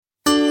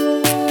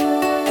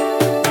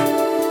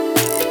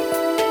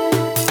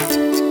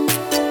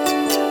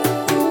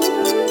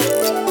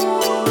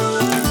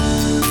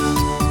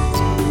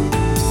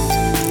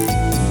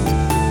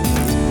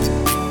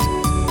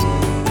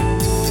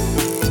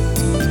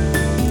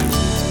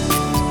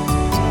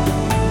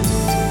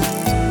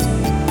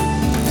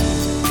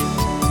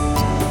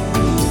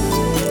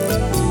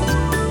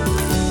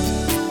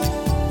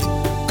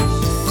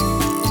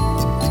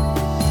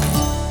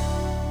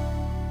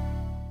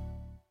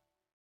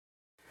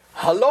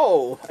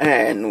Hello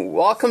and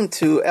welcome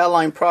to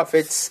Airline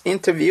Profits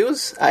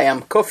Interviews. I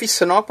am Kofi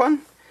Sonokwan,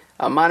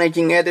 a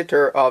managing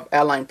editor of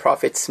Airline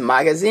Profits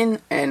magazine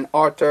and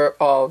author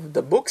of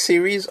the book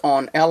series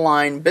on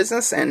airline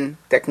business and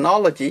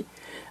technology,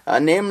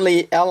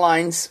 namely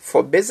Airlines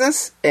for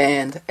Business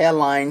and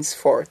Airlines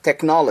for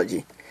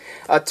Technology.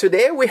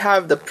 Today we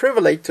have the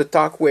privilege to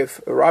talk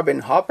with Robin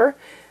Hopper,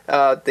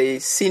 the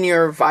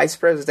Senior Vice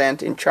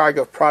President in charge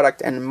of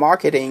product and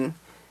marketing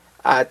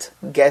at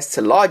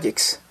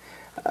Guestlogix.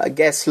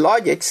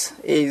 Guestlogix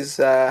is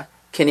a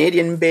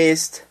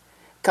Canadian-based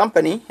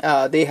company.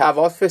 They have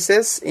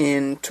offices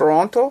in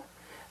Toronto,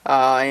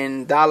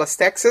 in Dallas,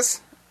 Texas,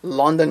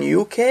 London,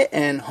 UK,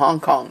 and Hong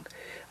Kong.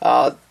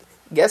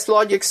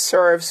 Guestlogix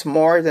serves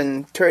more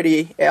than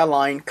 30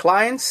 airline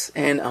clients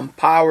and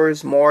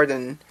empowers more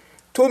than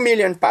 2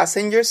 million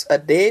passengers a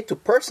day to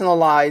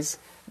personalize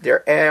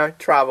their air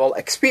travel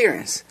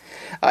experience.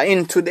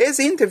 In today's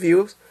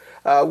interview,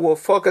 we'll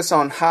focus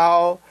on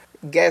how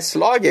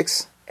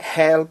Guestlogix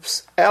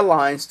helps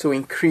airlines to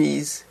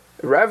increase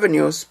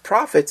revenues,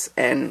 profits,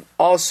 and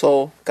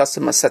also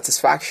customer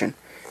satisfaction.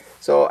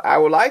 So I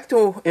would like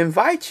to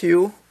invite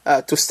you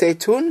to stay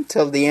tuned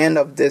till the end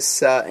of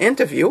this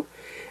interview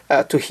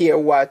to hear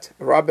what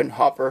Robin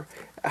Hopper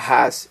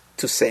has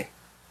to say.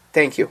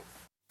 Thank you.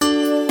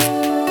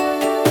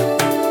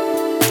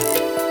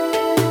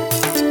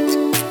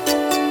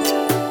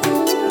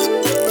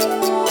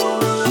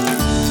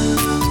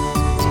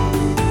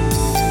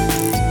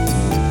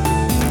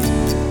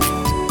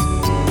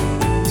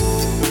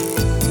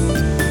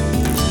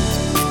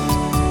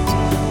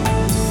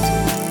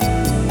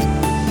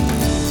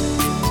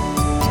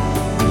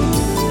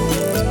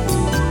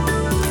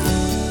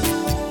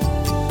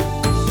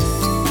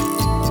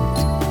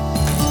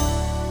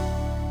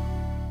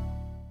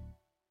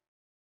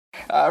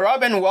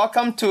 Robin,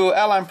 welcome to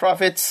Airline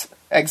Profits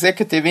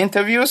Executive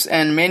Interviews,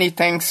 and many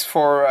thanks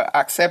for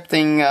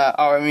accepting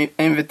our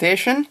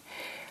invitation.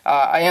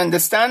 I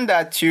understand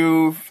that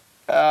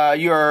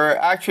you're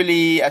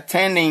actually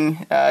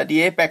attending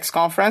the Apex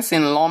conference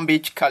in Long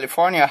Beach,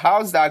 California.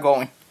 How's that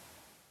going?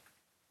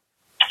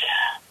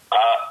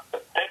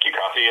 Thank you,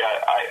 Kofi.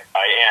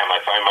 I am. I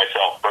find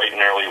myself bright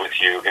and early with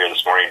you here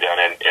this morning down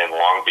in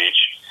Long Beach.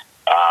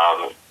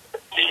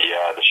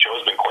 The show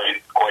has been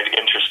quite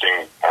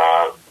interesting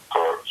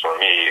for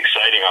me,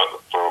 exciting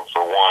for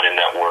one, in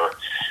that we're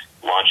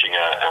launching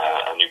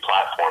a new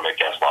platform at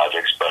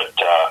Guestlogix, but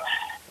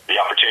the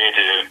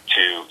opportunity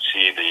to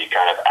see the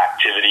kind of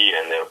activity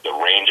and the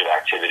range of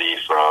activity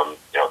from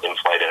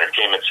in-flight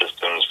entertainment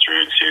systems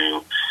through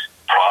to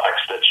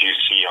products that you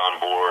see on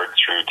board,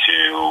 through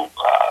to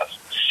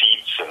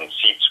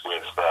seats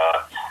with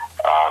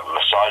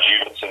massage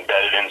units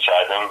embedded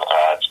inside them.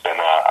 It's been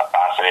a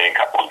fascinating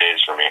couple of days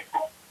for me.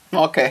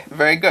 Okay,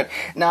 very good.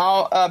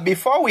 Now,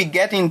 before we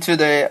get into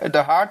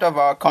the heart of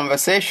our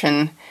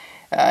conversation,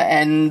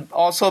 and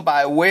also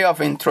by way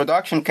of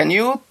introduction, can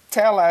you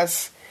tell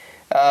us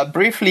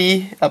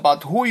briefly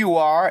about who you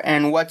are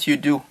and what you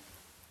do?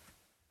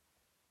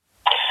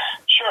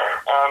 Sure.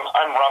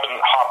 I'm Robin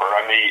Hopper.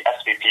 I'm the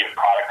SVP of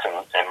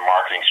Product and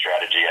Marketing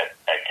Strategy at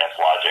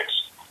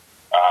Guestlogix.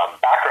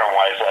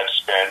 Background-wise, I've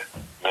spent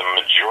the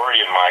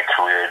majority of my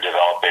career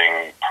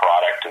developing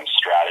product and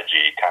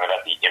strategy kind of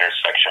at the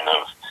intersection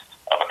of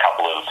a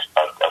couple of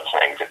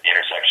things, at the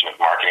intersection of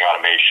marketing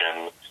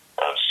automation,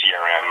 of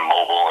CRM,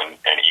 mobile,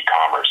 and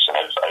e-commerce. And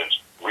I've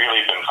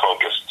really been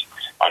focused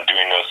on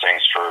doing those things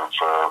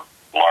for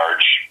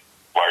large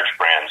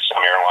brands,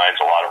 some airlines,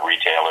 a lot of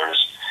retailers,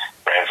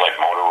 brands like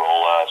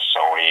Motorola,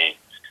 Sony,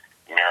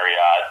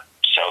 Marriott,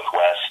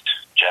 Southwest,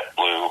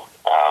 JetBlue,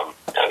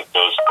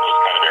 those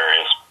kind of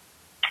areas.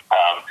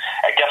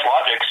 At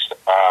Guestlogix,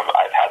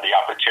 I've had the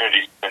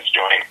opportunity since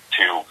joining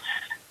to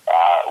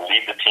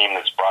lead the team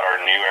that's brought our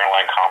new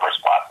airline commerce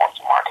platform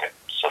to market.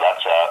 So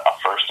that's a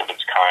first of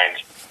its kind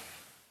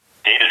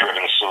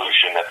data-driven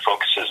solution that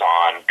focuses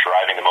on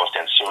driving the most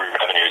ancillary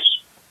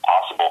revenues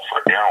possible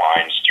for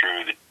airlines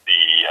through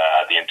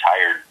the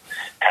entire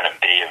kind of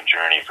day of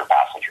journey for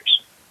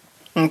passengers.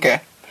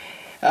 Okay.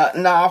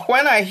 Now,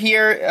 when I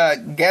hear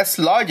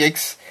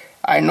Guestlogix,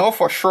 I know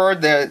for sure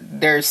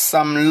that there's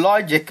some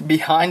logic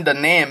behind the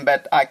name,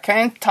 but I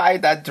can't tie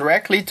that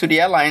directly to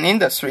the airline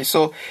industry.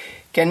 So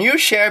can you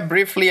share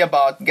briefly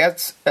about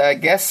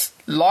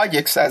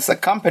Guestlogix as a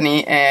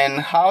company and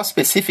how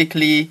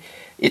specifically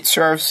it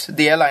serves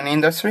the airline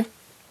industry?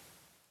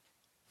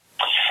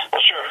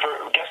 Well, sure.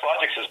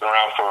 Guestlogix has been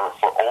around for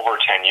over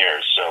 10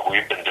 years. So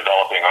we've been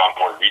developing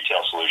onboard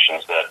retail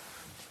solutions that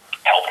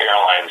help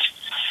airlines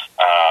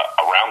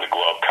around the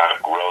globe kind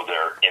of grow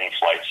their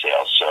in-flight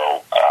sales.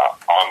 So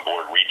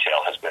onboard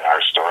retail has been our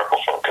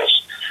historical focus.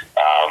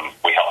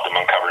 We help them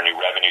uncover new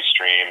revenue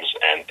streams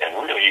and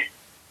really,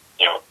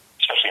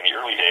 especially in the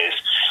early days,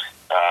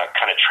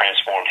 kind of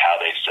transformed how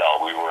they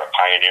sell. We were a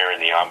pioneer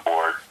in the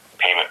onboard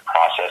payment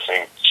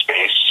processing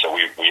space, so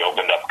we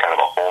opened up kind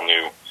of a whole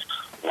new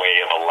way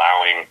of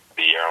allowing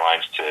the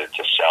airlines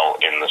to sell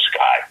in the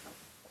sky.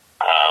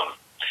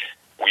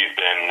 We've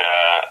been,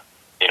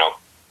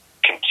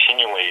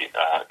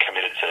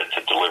 committed to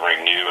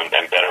delivering new and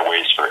better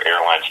ways for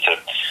airlines to,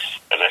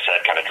 as I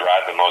said, kind of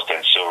drive the most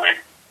ancillary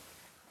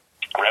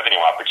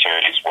revenue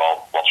opportunities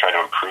while trying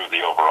to improve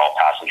the overall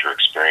passenger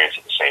experience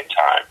at the same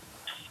time.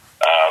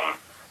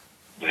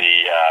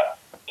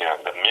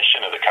 The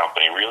mission of the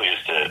company really is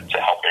to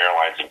help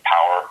airlines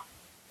empower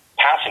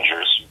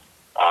passengers,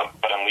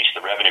 but unleash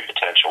the revenue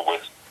potential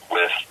with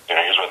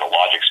here's where the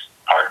Logix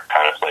part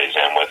kind of plays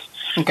in with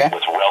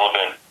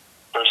relevant,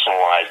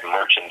 personalized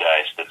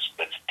merchandise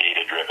that's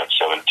data driven.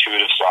 So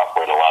intuitive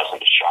software that allows them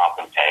to shop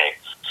and pay,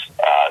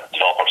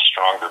 develop a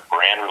stronger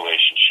brand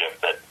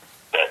relationship that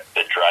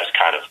drives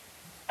kind of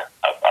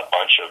a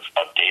bunch of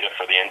data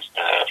for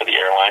the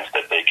airlines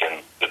that they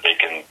can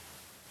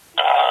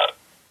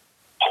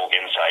pull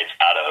insights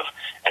out of,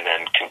 and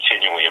then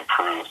continually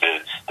improve the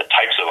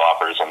types of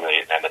offers and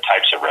the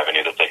types of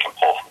revenue that they can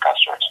pull from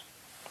customers.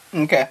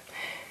 Okay.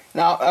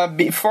 Now,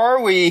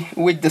 before we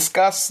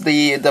discuss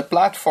the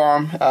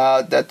platform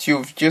that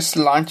you've just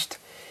launched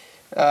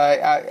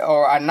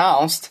or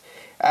announced,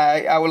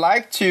 I would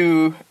like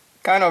to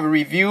kind of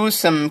review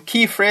some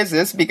key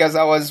phrases because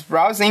I was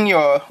browsing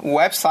your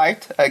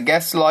website,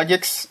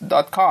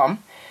 Guestlogix.com,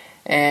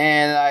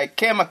 and I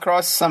came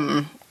across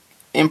some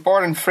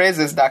important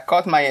phrases that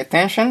caught my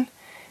attention,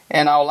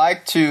 and I would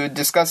like to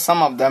discuss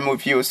some of them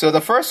with you. So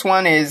the first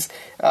one is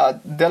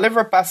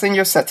deliver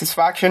passenger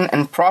satisfaction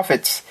and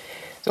profits.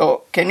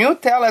 So can you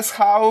tell us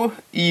how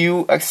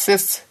you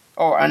assist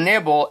or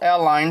enable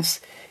airlines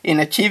in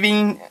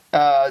achieving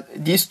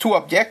these two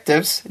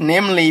objectives,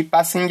 namely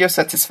passenger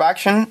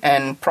satisfaction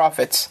and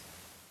profits?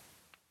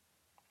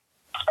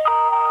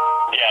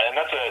 Yeah, and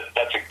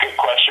that's a good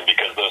question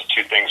because those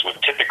two things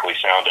would typically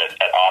sound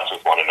at odds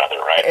with one another,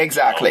 right?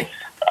 Exactly.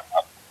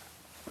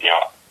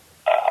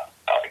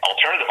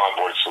 Alternative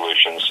onboard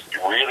solutions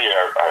really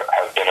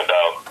have been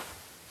about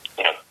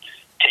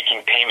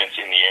taking payments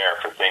in the air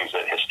for things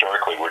that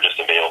historically were just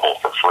available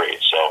for free.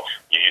 So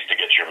you used to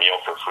get your meal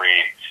for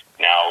free.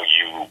 Now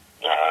you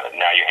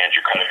hand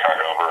your credit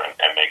card over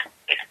and make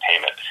a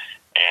payment.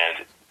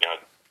 And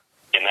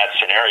in that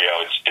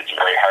scenario, it's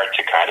very hard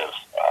to kind of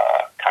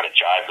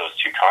jive those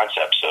two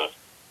concepts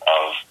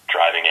of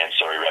driving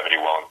ancillary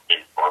revenue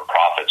or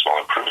profits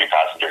while improving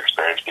passenger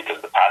experience, because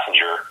the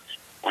passenger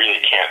really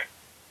can't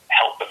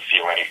help but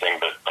feel anything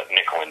but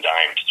nickel and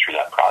dimed through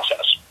that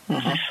process.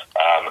 Mm-hmm.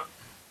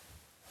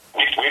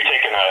 We've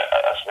taken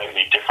a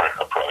slightly different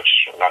approach,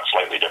 not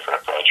slightly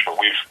different approach, but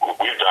what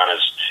we've done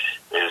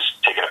is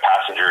taken a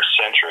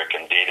passenger-centric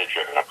and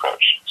data-driven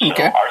approach. So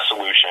our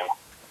solution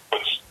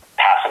puts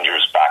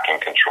passengers back in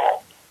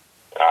control.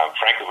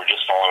 Frankly, we're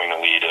just following the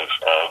lead of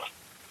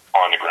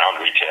on-the-ground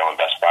retail and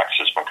best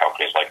practices from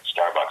companies like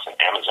Starbucks and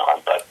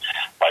Amazon, but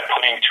by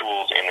putting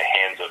tools in the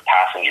hands of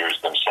passengers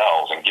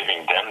themselves and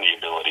giving them the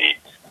ability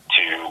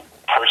to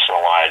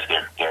personalize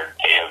their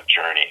day of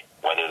journey,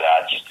 whether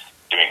that's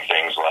doing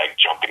things like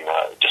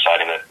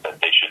deciding that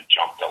they should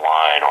jump the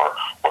line, or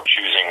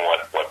choosing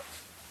what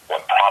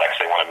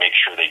products they want to make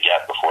sure they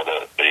get before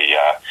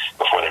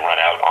they run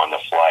out on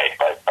the flight.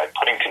 By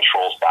putting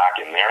controls back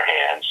in their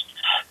hands,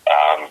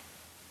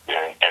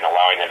 and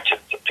allowing them to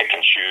pick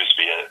and choose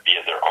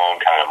via their own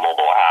kind of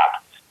mobile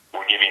app,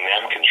 we're giving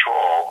them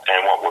control.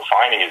 And what we're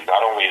finding is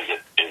not only is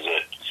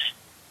it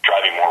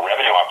driving more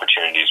revenue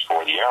opportunities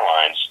for the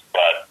airlines,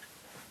 but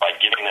by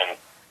giving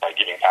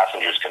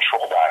passengers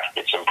control back,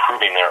 it's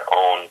improving their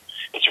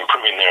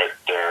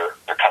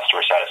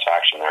customer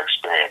satisfaction, their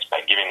experience, by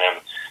giving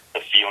them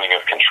the feeling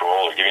of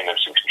control, or giving them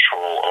some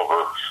control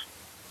over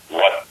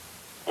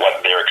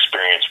what their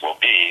experience will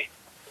be.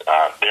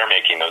 They're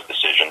making those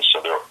decisions,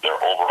 so their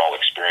overall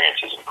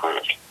experience is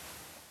improved.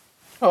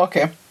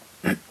 Okay.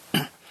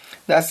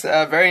 That's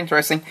very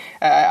interesting.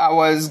 I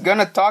was going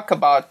to talk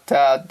about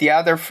the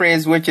other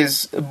phrase, which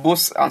is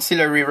boost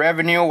ancillary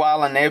revenue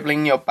while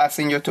enabling your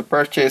passenger to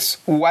purchase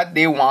what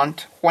they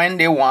want, when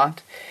they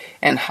want,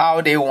 and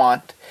how they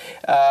want.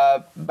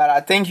 But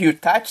I think you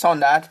touched on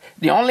that.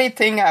 The only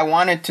thing I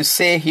wanted to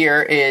say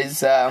here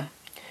is,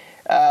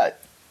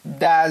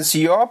 does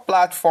your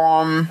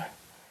platform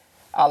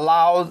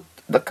allow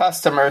the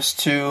customers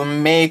to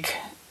make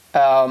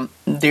to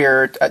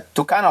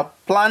kind of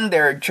plan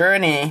their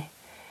journey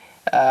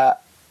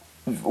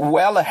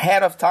well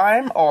ahead of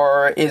time,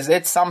 or is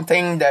it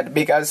something that,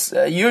 because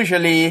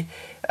usually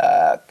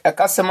a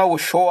customer will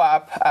show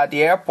up at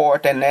the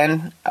airport and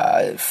then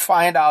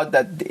find out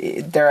that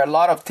there are a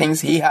lot of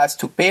things he has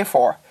to pay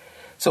for?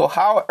 So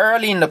how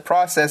early in the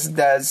process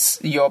does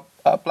your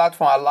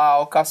platform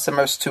allow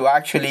customers to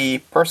actually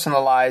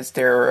personalize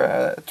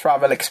their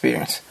travel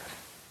experience?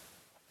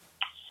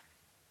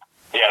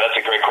 Yeah, that's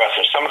a great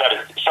question. Some of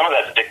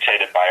that's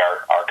dictated by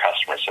our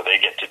customers, so they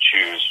get to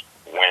choose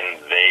when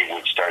they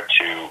would start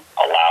to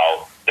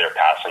allow their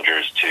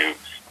passengers to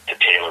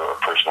tailor or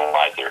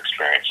personalize their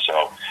experience.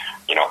 So,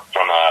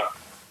 from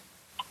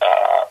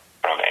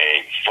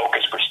a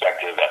focus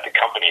perspective at the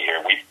company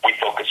here, we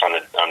focus on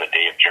the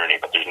day of journey,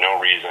 but there's no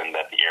reason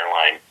that the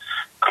airline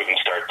couldn't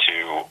start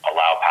to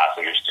allow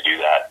passengers to do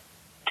that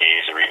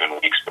days or even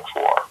weeks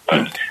before.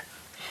 But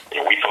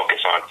we focus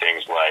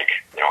things like,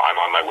 I'm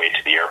on my way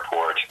to the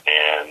airport,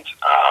 and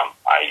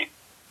I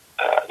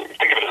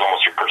think of it as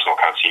almost your personal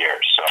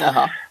concierge. So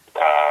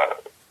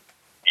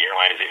the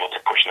airline is able to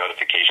push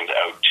notifications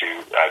out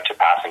to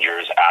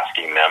passengers,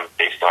 asking them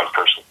based on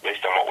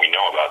what we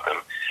know about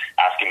them,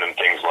 asking them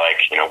things like,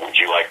 would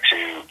you like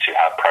to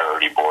have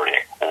priority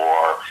boarding,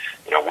 or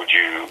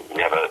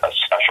we have a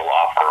special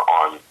offer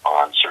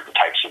on certain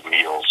types of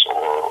meals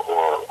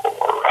or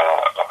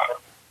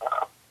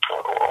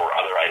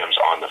other items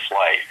on the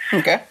flight.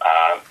 Okay.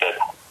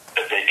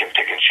 That they can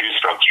pick and choose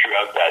from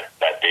throughout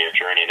that day of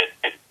journey.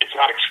 And it's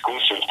not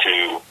exclusive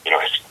to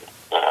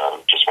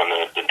just when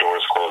the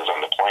doors close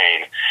on the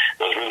plane.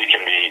 Those really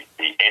can be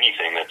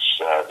anything that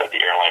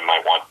the airline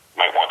might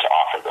want to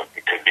offer them.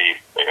 It could be,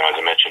 as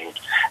I mentioned,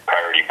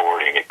 priority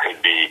boarding. It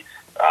could be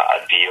a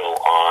deal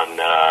on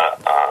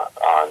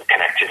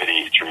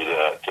connectivity through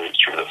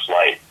the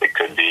flight. It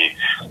could be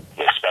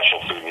the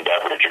special food and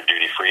beverage or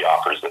duty-free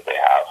offers that they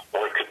have,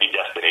 or it could be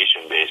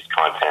destination-based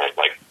content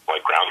like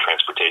ground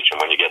transportation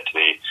when you get to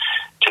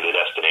the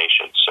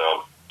destination.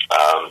 So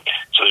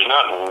there's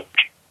not,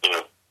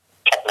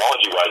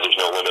 technology-wise, there's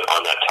no limit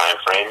on that time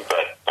frame,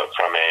 but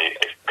from a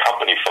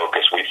company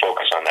focus, we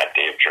focus on that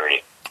day of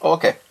journey.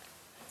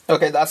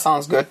 Okay, that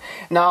sounds good.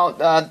 Now,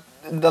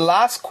 the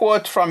last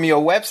quote from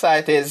your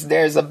website is,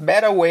 there's a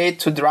better way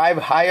to drive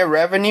higher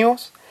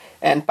revenues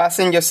and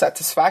passenger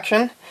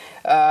satisfaction.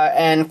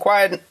 And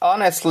quite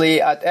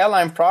honestly, at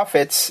Airline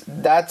Profits,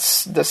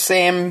 that's the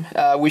same,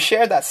 we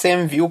share that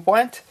same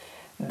viewpoint,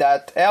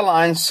 that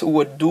airlines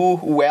would do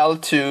well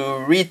to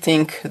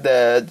rethink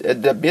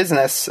the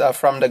business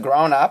from the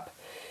ground up.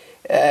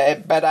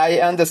 But I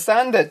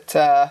understand that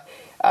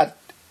at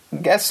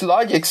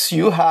Guestlogix,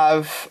 you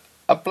have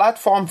a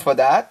platform for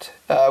that,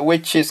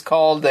 which is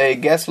called the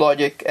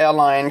Guestlogix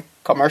Airline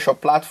Commercial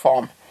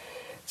Platform.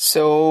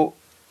 So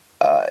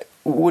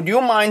would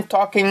you mind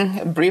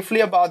talking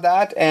briefly about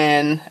that,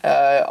 and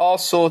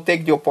also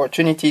take the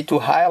opportunity to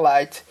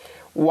highlight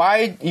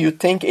why you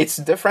think it's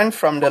different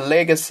from the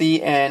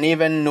legacy and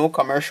even new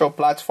commercial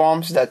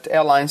platforms that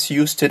airlines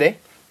use today?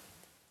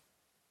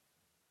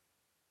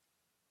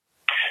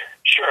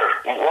 Sure.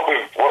 What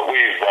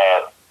we've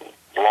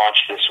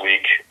launched this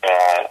week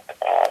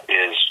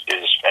is,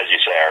 as you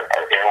say,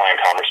 our airline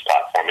commerce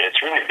platform, and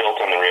it's really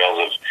built on the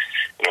rails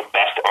of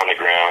best on the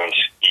ground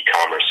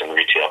e-commerce and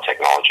retail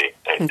technology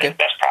and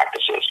best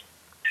practices,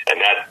 and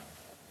that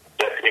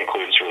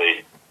includes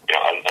really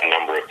a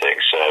number of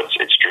things. So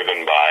it's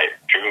driven by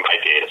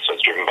data. So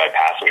it's driven by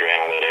passenger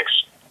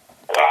analytics,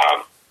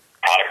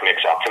 product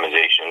mix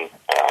optimization,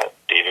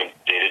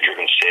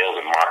 data-driven sales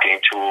and marketing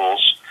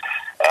tools,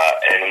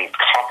 and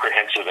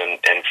comprehensive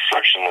and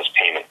frictionless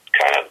payment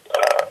kind of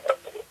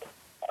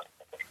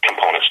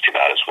components to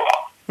that as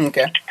well.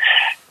 Okay.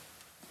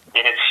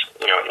 And it's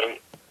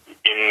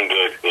in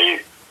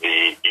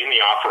the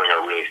offering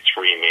are really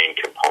three main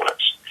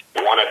components.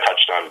 One I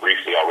touched on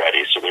briefly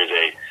already. So there's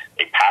a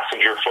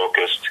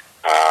passenger-focused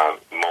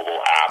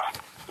mobile app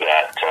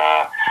that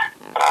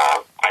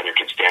either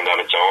can stand on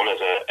its own as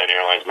an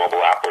airline's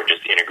mobile app, or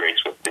just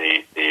integrates with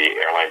the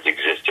airline's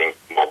existing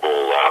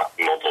mobile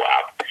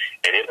app,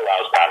 and it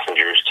allows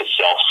passengers to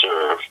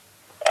self-serve,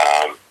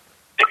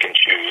 pick and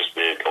choose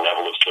the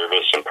level of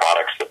service and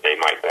products that they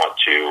might want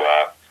to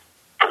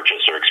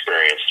purchase or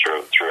experience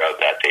throughout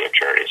that day of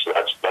journey. So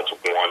that's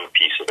one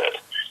piece of it,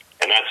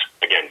 and that's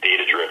again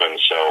data-driven.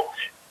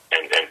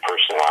 And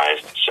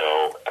personalized.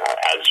 So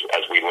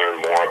as we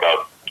learn more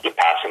about the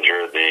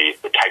passenger, the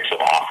types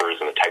of offers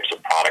and the types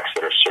of products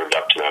that are served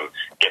up to them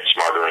get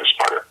smarter and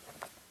smarter.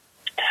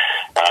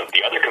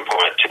 The other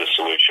component to the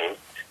solution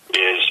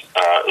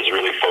is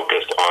really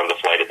focused on the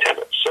flight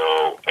attendant.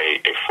 So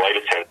a flight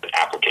attendant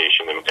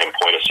application and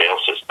point of sale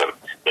system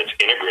that's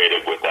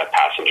integrated with that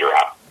passenger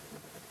app.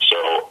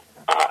 So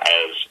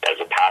as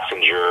a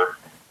passenger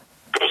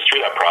goes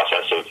through that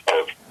process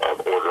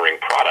of ordering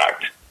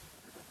product,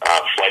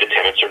 flight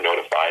attendants are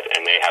notified,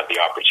 and they have the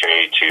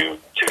opportunity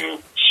to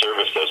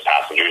service those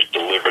passengers,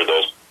 deliver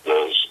those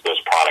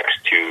products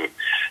to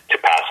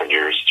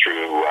passengers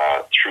through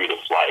the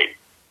flight.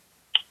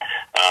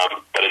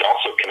 But it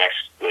also connects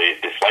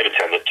the flight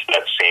attendant to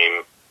that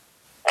same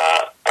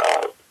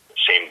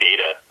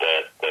data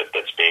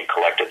that's being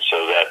collected,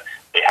 so that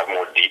they have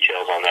more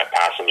details on that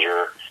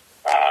passenger.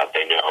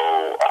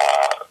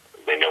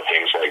 They know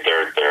things like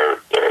their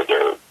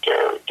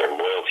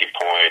loyalty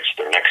points,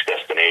 their next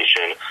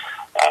destination,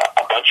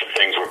 a bunch of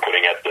things we're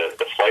putting at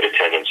the flight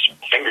attendant's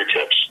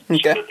fingertips, so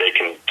that they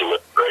can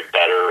deliver a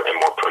better and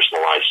more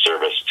personalized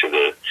service to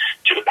the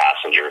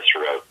passenger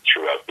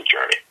throughout the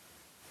journey.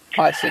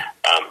 I see.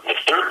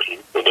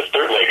 The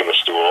third leg in the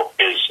stool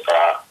is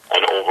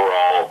an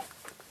overall,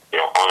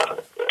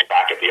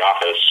 back at the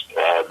office,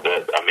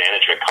 a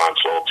management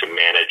console to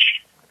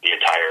manage the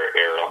entire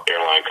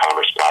airline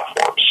commerce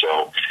platform.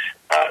 So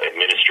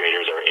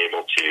administrators are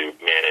able to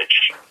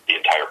manage the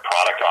entire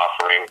product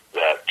offering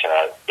that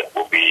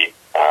will be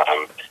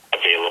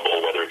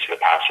available, whether it's in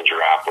the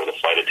passenger app or the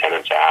flight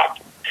attendant's app.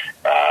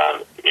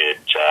 It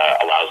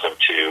allows them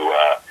to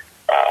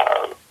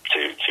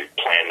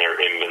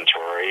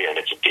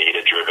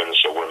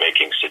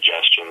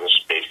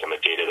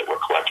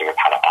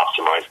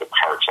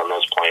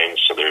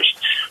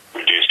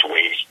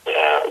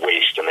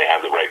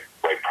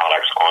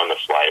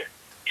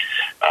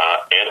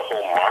and a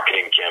whole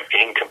marketing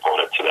campaign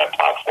component to that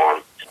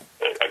platform.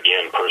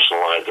 Again,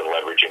 personalized and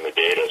leveraging the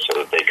data so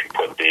that they can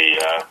put they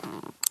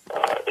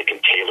can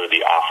tailor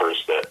the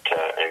offers that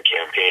and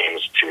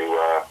campaigns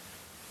to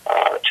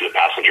the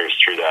passengers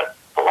through that,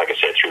 like I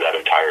said, through that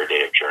entire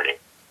day of journey.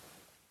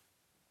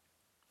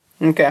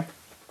 Okay,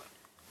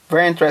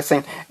 very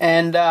interesting.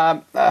 And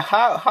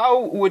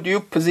how would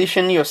you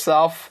position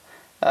yourself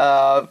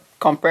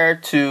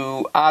compared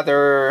to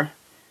other,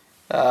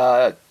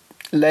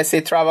 let's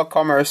say, travel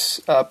commerce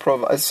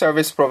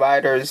service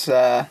providers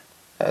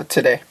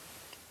today?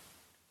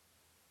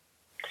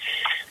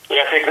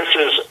 Yeah, I think this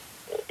is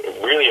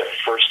really a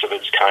first of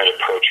its kind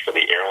approach for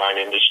the airline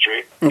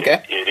industry.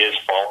 Okay. It is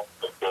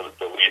following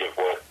the lead of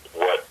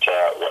what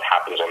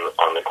happens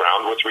on the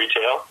ground with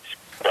retail,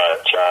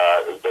 but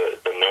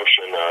the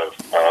notion of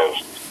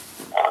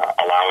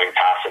allowing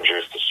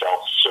passengers to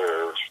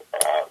self-serve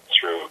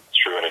through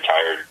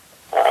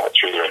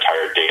their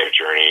entire day of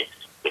journey,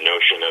 the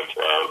notion of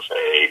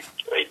a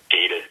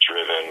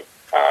data-driven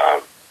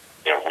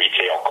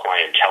retail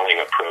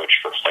clienteling approach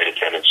for flight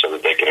attendants so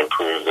that they can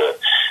improve the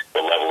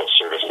level of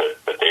service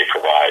that they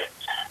provide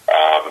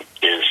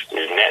is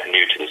net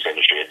new to this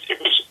industry. It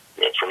was,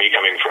 for me,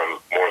 coming from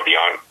more of the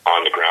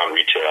on the ground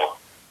retail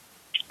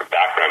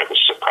background, it was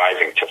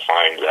surprising to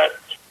find that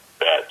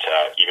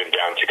even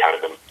down to kind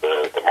of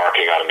the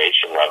marketing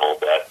automation level,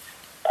 that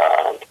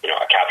a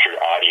captured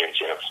audience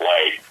in a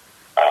flight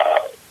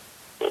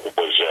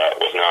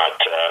was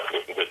not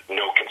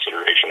no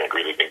consideration had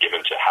really been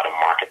given to how to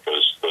market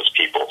those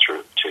people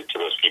to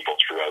those people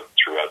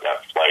throughout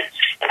that flight,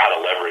 and how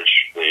to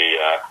leverage the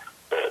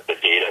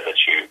data that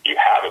you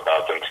have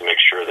about them to make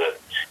sure that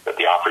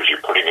the offers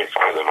you're putting in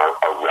front of them are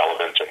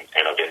relevant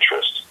and of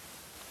interest.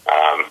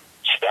 So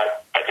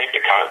that, I think,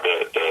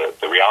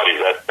 the reality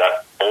is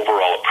that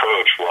overall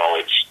approach, while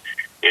it's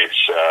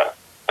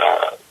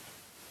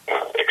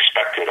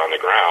expected on the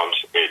ground,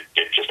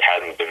 it just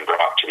hadn't been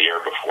brought to the air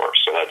before.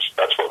 So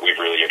that's what we've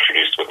really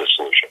introduced with the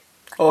solution.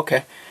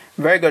 Okay,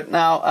 very good.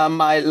 Now,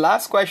 my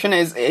last question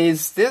is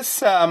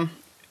this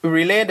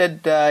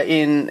related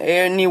in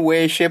any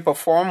way, shape, or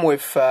form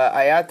with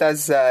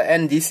IATA's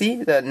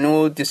NDC, the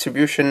new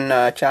distribution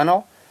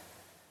channel?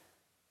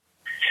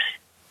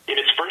 In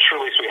its first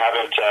release, we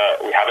haven't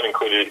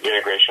included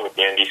integration with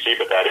the NDC,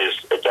 but that is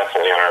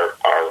definitely our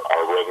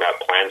roadmap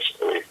plans.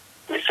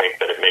 We think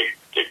that it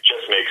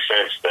just makes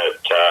sense that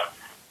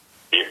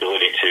the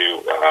ability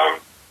to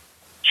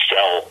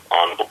sell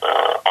on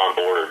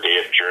board or day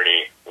of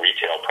journey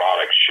retail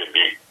products should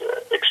be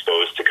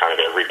exposed to kind of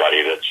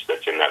everybody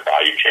that's in that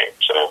value chain.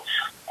 So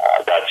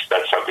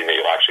that's something that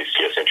you'll actually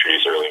see us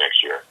introduce early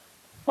next year.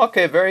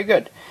 Okay, very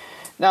good.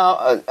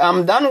 Now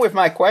I'm done with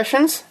my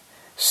questions.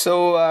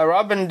 So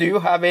Robin, do you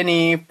have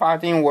any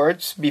parting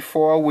words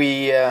before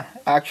we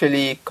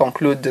actually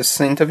conclude this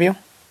interview?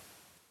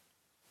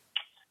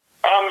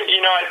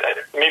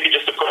 Maybe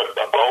just to put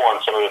a bow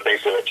on some of the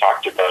things that I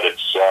talked about,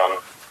 it's, I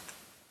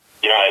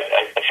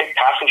think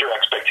passenger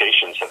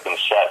expectations have been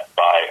set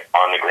by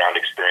on-the-ground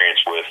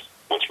experience with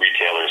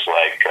retailers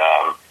like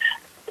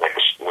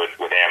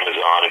with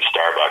Amazon and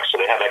Starbucks. So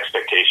they have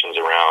expectations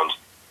around,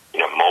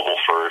 mobile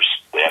first.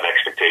 They have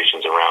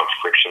expectations around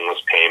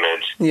frictionless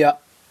payment. Yeah.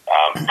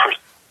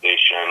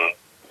 Personalization.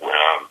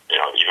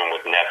 Even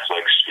with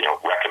Netflix,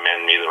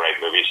 recommend me the right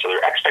movies. So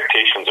their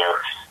expectations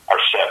are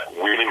set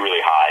really,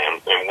 really high.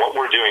 And what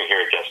we're doing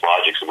here at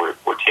Guestlogix is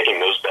we're taking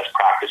those best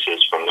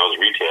practices from those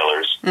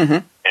retailers,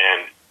 mm-hmm.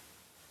 and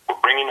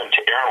we're bringing them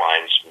to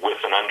airlines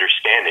with an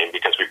understanding,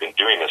 because we've been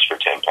doing this for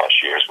 10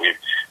 plus years. We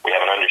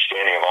have an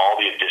understanding of all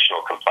the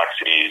additional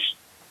complexities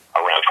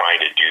around trying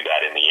to do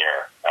that in the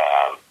air.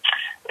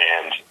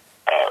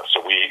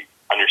 So we,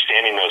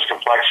 understanding those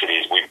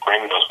complexities, we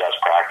bring those best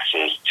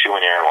practices to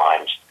an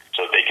airline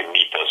so that they can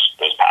meet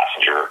those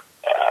passenger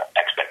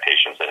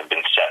expectations that have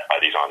been set by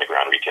these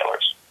on-the-ground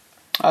retailers.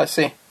 I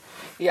see.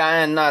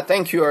 Yeah, and I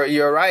think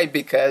you're right,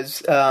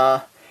 because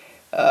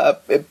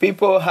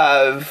people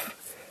have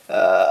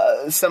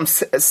some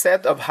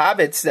set of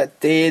habits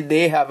that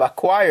they have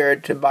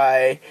acquired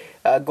by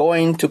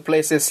going to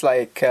places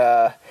like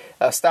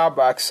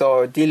Starbucks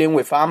or dealing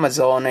with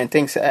Amazon and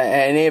things,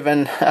 and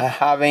even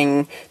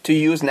having to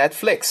use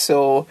Netflix.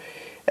 So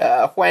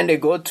when they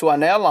go to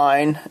an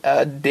airline,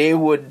 they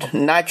would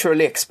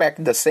naturally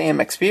expect the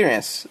same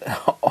experience,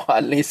 or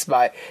at least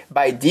by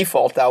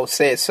default, I would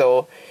say.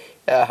 So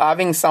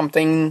having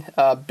something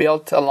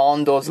built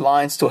along those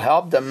lines to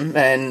help them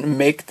and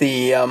make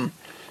the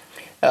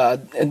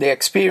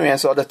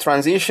experience or the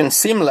transition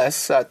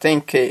seamless, I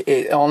think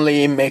it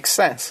only makes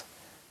sense.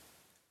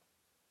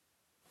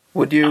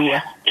 Would you?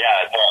 Yeah,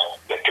 I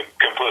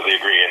completely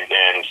agree. And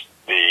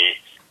the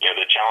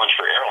challenge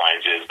for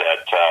airlines is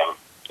that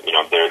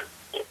they're,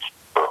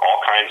 for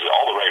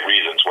all the right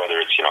reasons, whether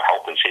it's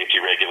health and safety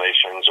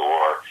regulations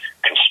or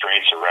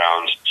constraints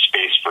around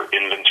space for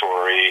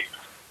inventory,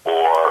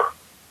 or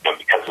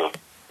because of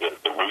the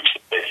routes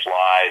that they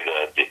fly,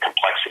 the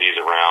complexities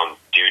around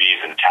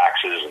duties and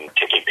taxes and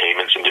taking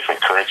payments in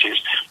different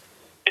currencies.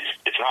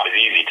 It's not as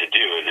easy to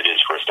do as it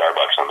is for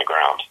Starbucks on the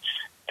ground.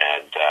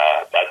 And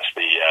that's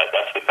the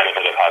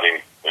benefit of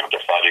having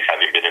Guestlogix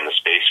having been in the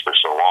space for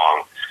so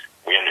long.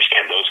 We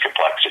understand those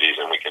complexities,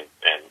 and we can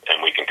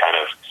kind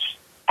of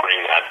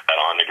bring that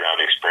on the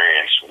ground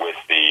experience with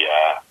the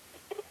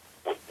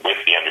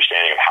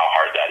understanding of how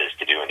hard that is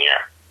to do in the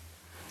air.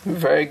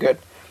 Very good.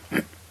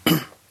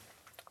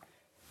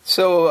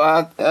 So,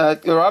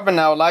 Robin,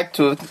 I would like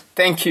to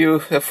thank you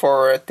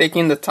for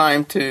taking the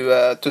time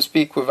to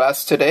speak with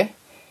us today.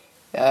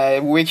 I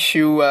wish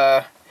you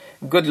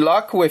good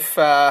luck with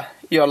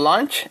your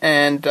lunch,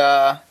 and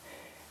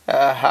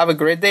have a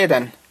great day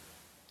then.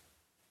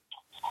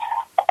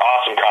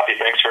 Awesome, Coffee.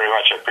 Thanks very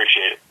much. I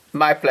appreciate it.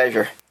 My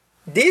pleasure.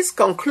 This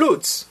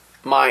concludes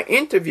my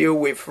interview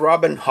with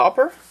Robin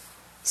Hopper,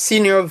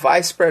 Senior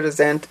Vice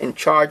President in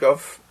charge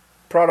of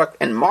Product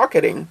and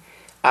Marketing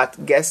at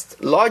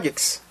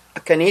Guestlogix, a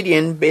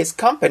Canadian-based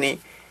company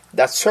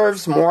that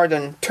serves more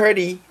than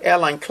 30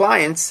 airline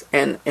clients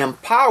and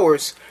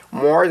empowers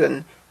more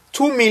than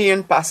 2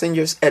 million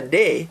passengers a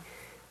day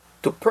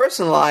to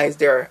personalize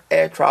their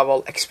air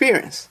travel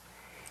experience.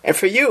 And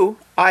for you,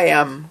 I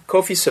am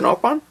Kofi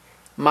Sonokwan,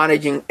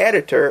 Managing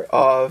Editor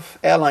of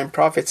Airline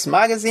Profits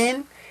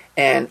Magazine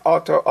and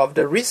author of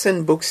the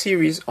recent book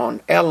series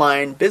on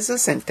airline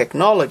business and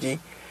technology,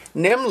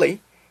 namely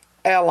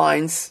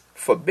Airlines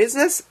for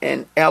Business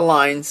and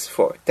Airlines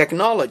for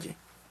Technology.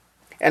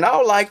 And I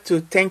would like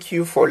to thank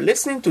you for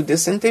listening to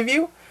this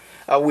interview.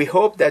 We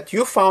hope that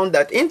you found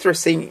that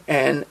interesting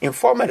and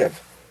informative.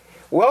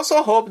 We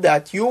also hope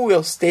that you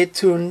will stay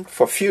tuned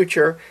for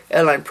future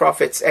Airline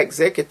Profits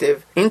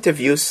executive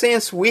interviews,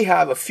 since we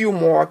have a few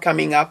more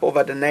coming up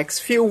over the next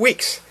few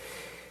weeks.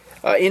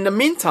 In the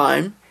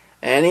meantime,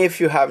 and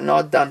if you have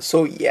not done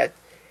so yet,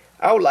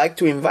 I would like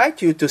to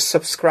invite you to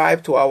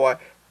subscribe to our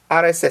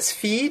RSS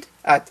feed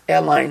at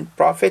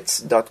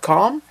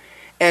airlineprofits.com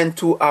and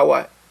to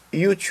our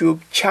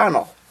YouTube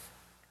channel.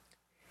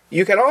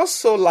 You can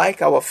also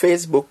like our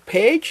Facebook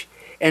page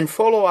and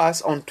follow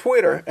us on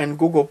Twitter and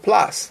Google+.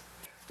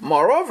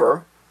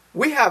 Moreover,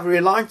 we have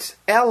relaunched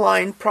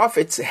Airline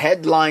Profits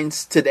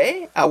Headlines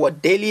Today, our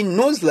daily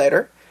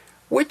newsletter,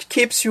 which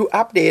keeps you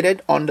updated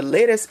on the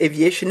latest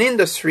aviation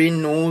industry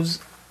news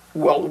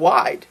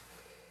worldwide.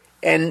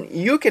 And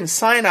you can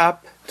sign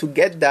up to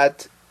get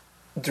that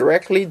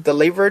directly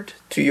delivered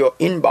to your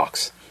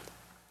inbox.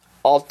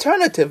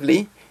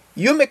 Alternatively,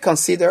 you may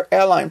consider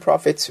Airline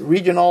Profits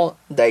Regional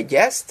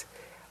Digest,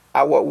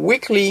 our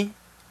weekly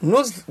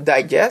news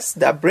digest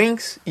that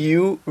brings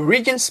you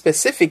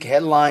region-specific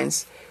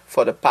headlines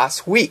for the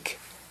past week.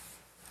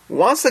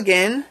 Once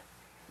again,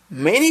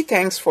 many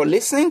thanks for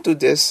listening to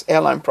this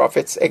Airline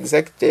Profits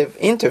executive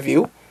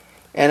interview,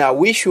 and I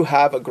wish you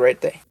have a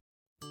great day.